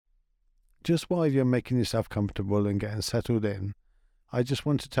just while you're making yourself comfortable and getting settled in, I just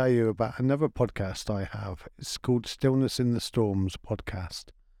want to tell you about another podcast I have. It's called Stillness in the Storms podcast.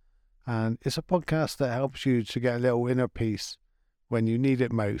 And it's a podcast that helps you to get a little inner peace when you need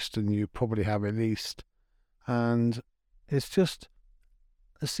it most, and you probably have it least. And it's just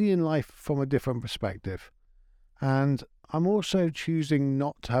seeing life from a different perspective. And I'm also choosing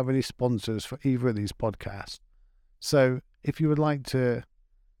not to have any sponsors for either of these podcasts. So if you would like to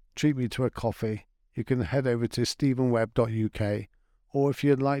treat me to a coffee, you can head over to stephenwebb.uk, or if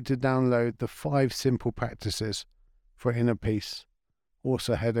you'd like to download the 5 simple practices for inner peace,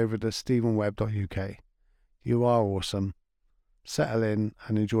 also head over to stephenwebb.uk. You are awesome. Settle in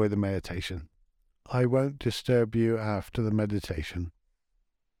and enjoy the meditation. I won't disturb you after the meditation.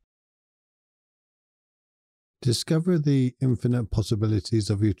 Discover the infinite possibilities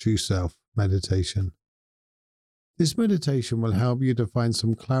of your true self meditation. This meditation will help you to find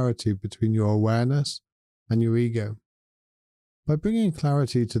some clarity between your awareness and your ego. By bringing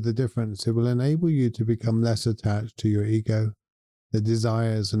clarity to the difference, it will enable you to become less attached to your ego, the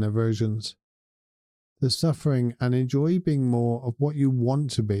desires and aversions, the suffering, and enjoy being more of what you want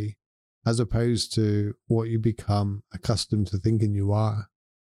to be as opposed to what you become accustomed to thinking you are.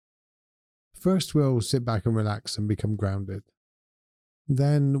 First, we'll sit back and relax and become grounded.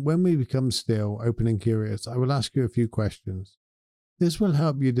 Then, when we become still, open and curious, I will ask you a few questions. This will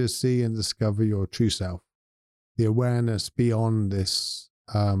help you to see and discover your true self, the awareness beyond this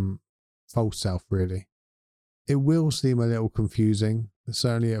false self, really. It will seem a little confusing,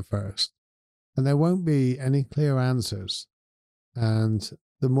 certainly at first, and there won't be any clear answers. And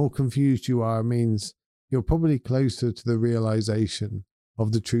the more confused you are means you're probably closer to the realization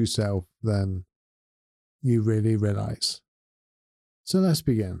of the true self than you really realize. So let's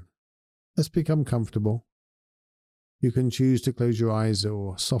begin. Let's become comfortable. You can choose to close your eyes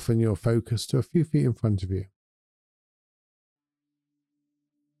or soften your focus to a few feet in front of you.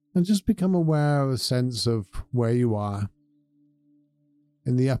 And just become aware of a sense of where you are,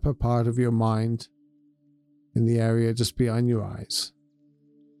 in the upper part of your mind, in the area just behind your eyes.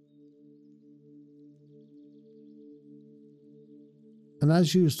 And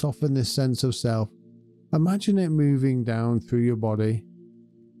as you soften this sense of self, imagine it moving down through your body,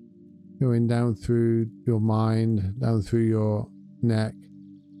 going down through your mind, down through your neck,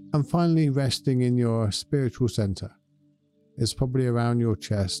 and finally resting in your spiritual center. It's probably around your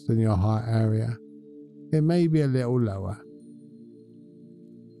chest and your heart area. It may be a little lower.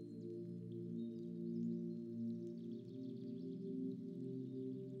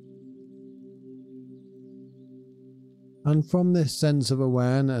 And from this sense of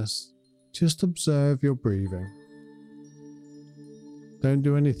awareness, just observe your breathing. Don't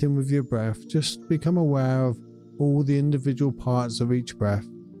do anything with your breath, just become aware of all the individual parts of each breath.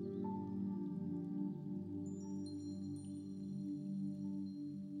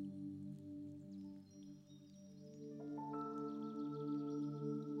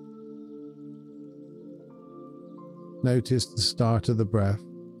 Notice the start of the breath.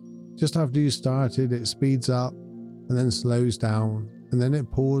 Just after you started, it speeds up and then slows down, and then it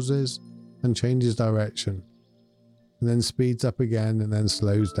pauses and changes direction, and then speeds up again and then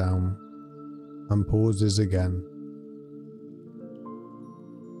slows down and pauses again.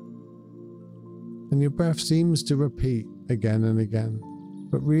 And your breath seems to repeat again and again,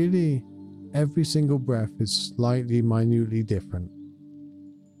 but really every single breath is slightly minutely different.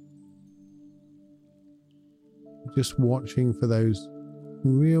 Just watching for those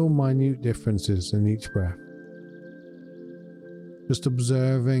real minute differences in each breath. Just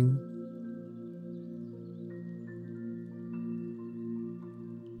observing.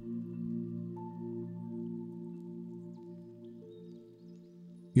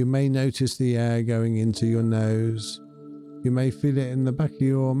 You may notice the air going into your nose. You may feel it in the back of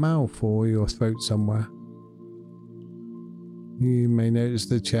your mouth or your throat somewhere. You may notice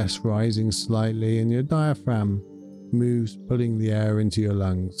the chest rising slightly and your diaphragm moves, pulling the air into your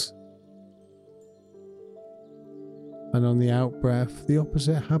lungs. And on the out breath, the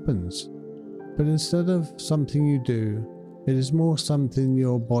opposite happens. But instead of something you do, it is more something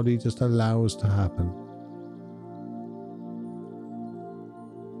your body just allows to happen.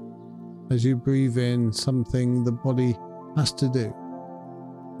 As you breathe in, something the body has to do.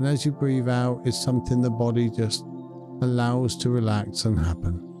 And as you breathe out, it's something the body just allows to relax and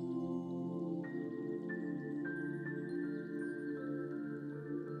happen.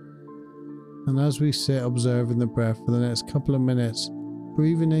 And as we sit observing the breath for the next couple of minutes,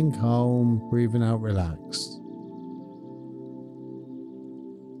 breathing in calm, breathing out relaxed.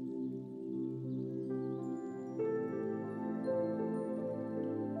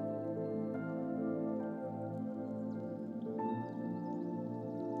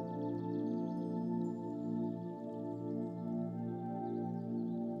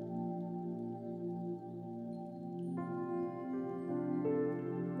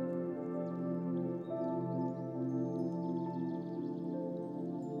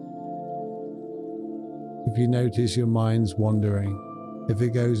 If you notice your mind's wandering, if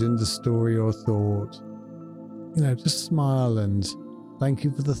it goes into story or thought, just smile and thank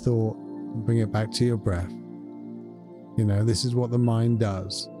you for the thought and bring it back to your breath. This is what the mind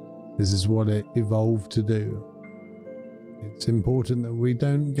does. This is what it evolved to do. It's important that we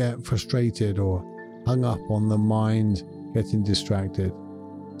don't get frustrated or hung up on the mind getting distracted.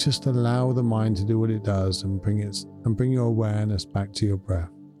 Just allow the mind to do what it does and bring your awareness back to your breath.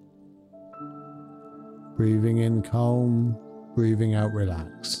 Breathing in calm, breathing out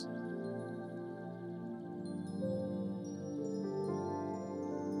relax.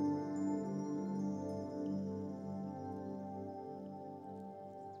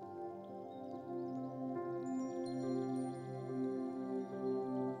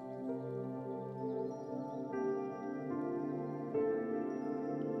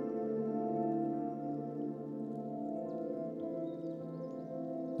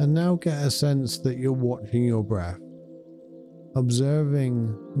 And now get a sense that you're watching your breath,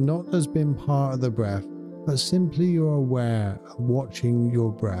 observing not as being part of the breath, but simply you're aware of watching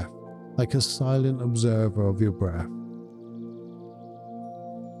your breath, like a silent observer of your breath.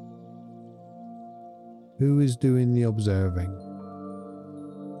 Who is doing the observing?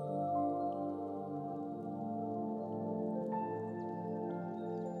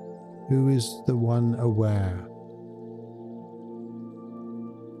 Who is the one aware?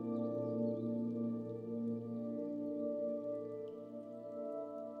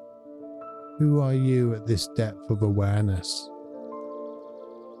 Who are you at this depth of awareness?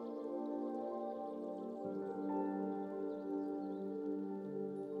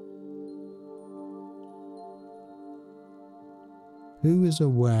 Who is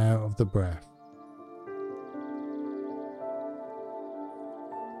aware of the breath?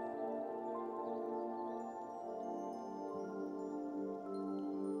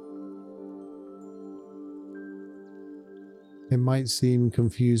 It might seem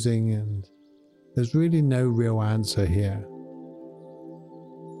confusing, and there's really no real answer here.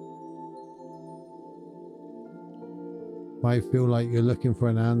 Might feel like you're looking for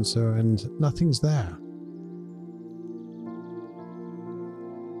an answer and nothing's there.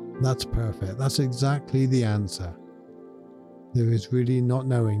 That's perfect. That's exactly the answer. There is really not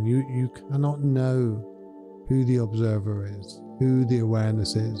knowing. You cannot know who the observer is, who the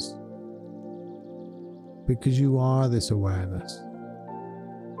awareness is, because you are this awareness.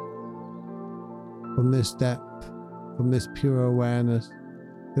 From this depth, from this pure awareness,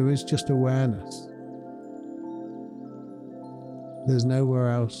 there is just awareness. There's nowhere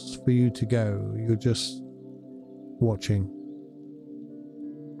else for you to go. You're just watching.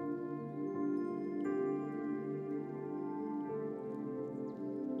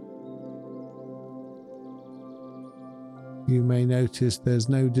 You may notice there's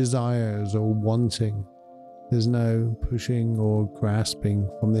no desires or wanting. There's no pushing or grasping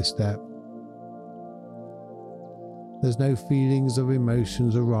from this depth. There's no feelings of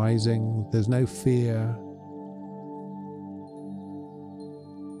emotions arising. There's no fear.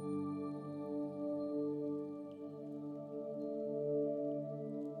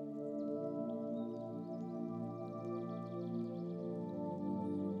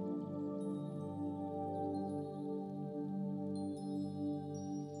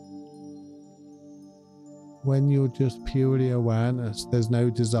 When you're just purely awareness, there's no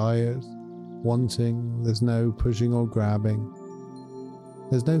desires, wanting, there's no pushing or grabbing.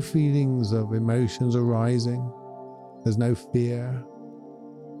 There's no feelings of emotions arising. There's no fear.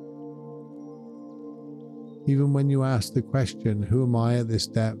 Even when you ask the question, who am I at this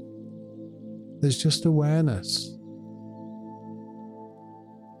depth? There's just awareness.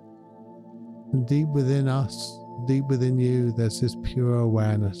 And deep within us, deep within you, there's this pure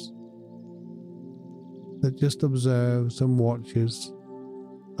awareness that just observes and watches,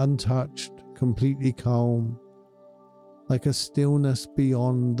 untouched, completely calm, like a stillness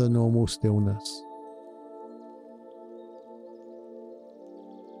beyond the normal stillness.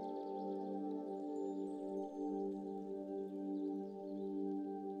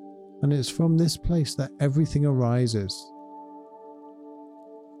 And it's from this place that everything arises.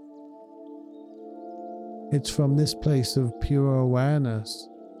 It's from this place of pure awareness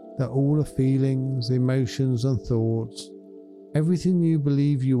that all the feelings, emotions and thoughts, everything you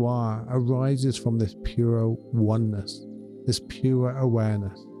believe you are, arises from this pure oneness, this pure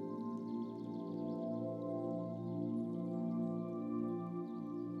awareness.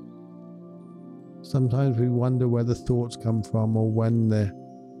 Sometimes we wonder where the thoughts come from, or when the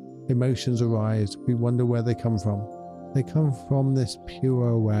emotions arise, we wonder where they come from. They come from this pure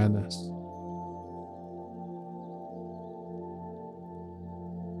awareness.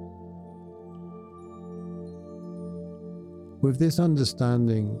 With this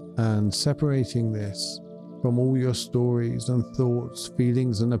understanding and separating this from all your stories and thoughts,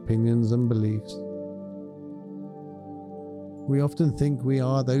 feelings and opinions and beliefs, we often think we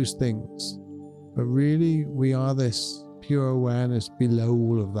are those things, but really we are this pure awareness below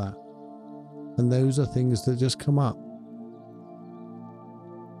all of that. And those are things that just come up.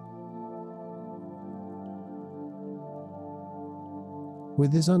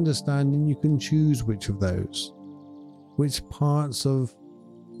 With this understanding, you can choose which parts of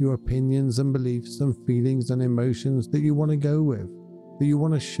your opinions and beliefs and feelings and emotions that you want to go with, that you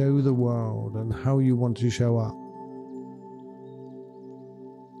want to show the world and how you want to show up.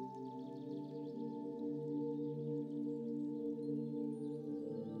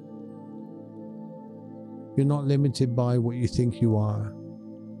 You're not limited by what you think you are.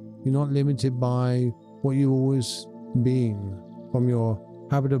 You're not limited by what you've always been from your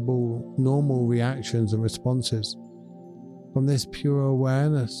habitable, normal reactions and responses. From this pure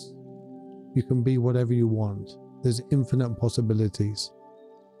awareness, you can be whatever you want. There's infinite possibilities.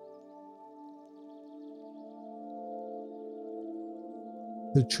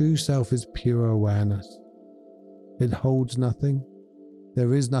 The true self is pure awareness. It holds nothing.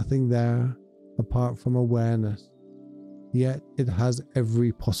 There is nothing there apart from awareness, yet it has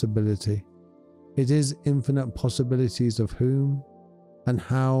every possibility. It is infinite possibilities of whom and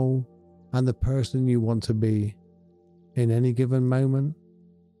how and the person you want to be. In any given moment,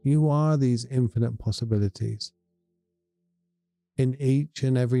 you are these infinite possibilities. In each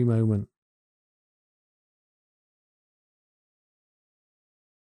and every moment.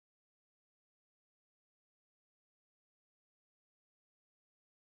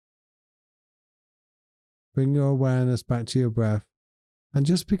 Bring your awareness back to your breath and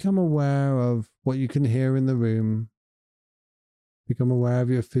just become aware of what you can hear in the room. Become aware of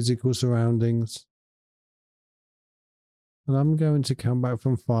your physical surroundings. And I'm going to count back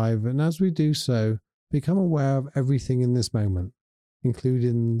from 5, and as we do so, become aware of everything in this moment,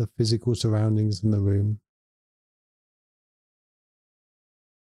 including the physical surroundings in the room.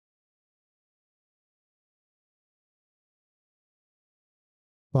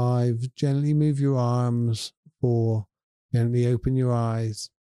 5, gently move your arms. 4, gently open your eyes.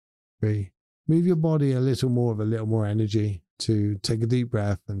 3, move your body a little more energy to take a deep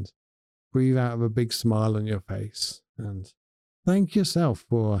breath and breathe out of a big smile on your face. And thank yourself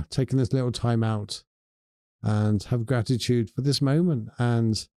for taking this little time out and have gratitude for this moment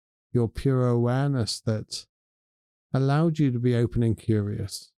and your pure awareness that allowed you to be open and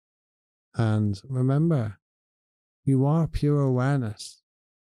curious. And remember, you are pure awareness.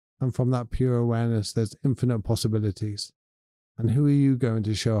 And from that pure awareness, there's infinite possibilities. And who are you going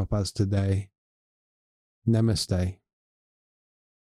to show up as today? Namaste.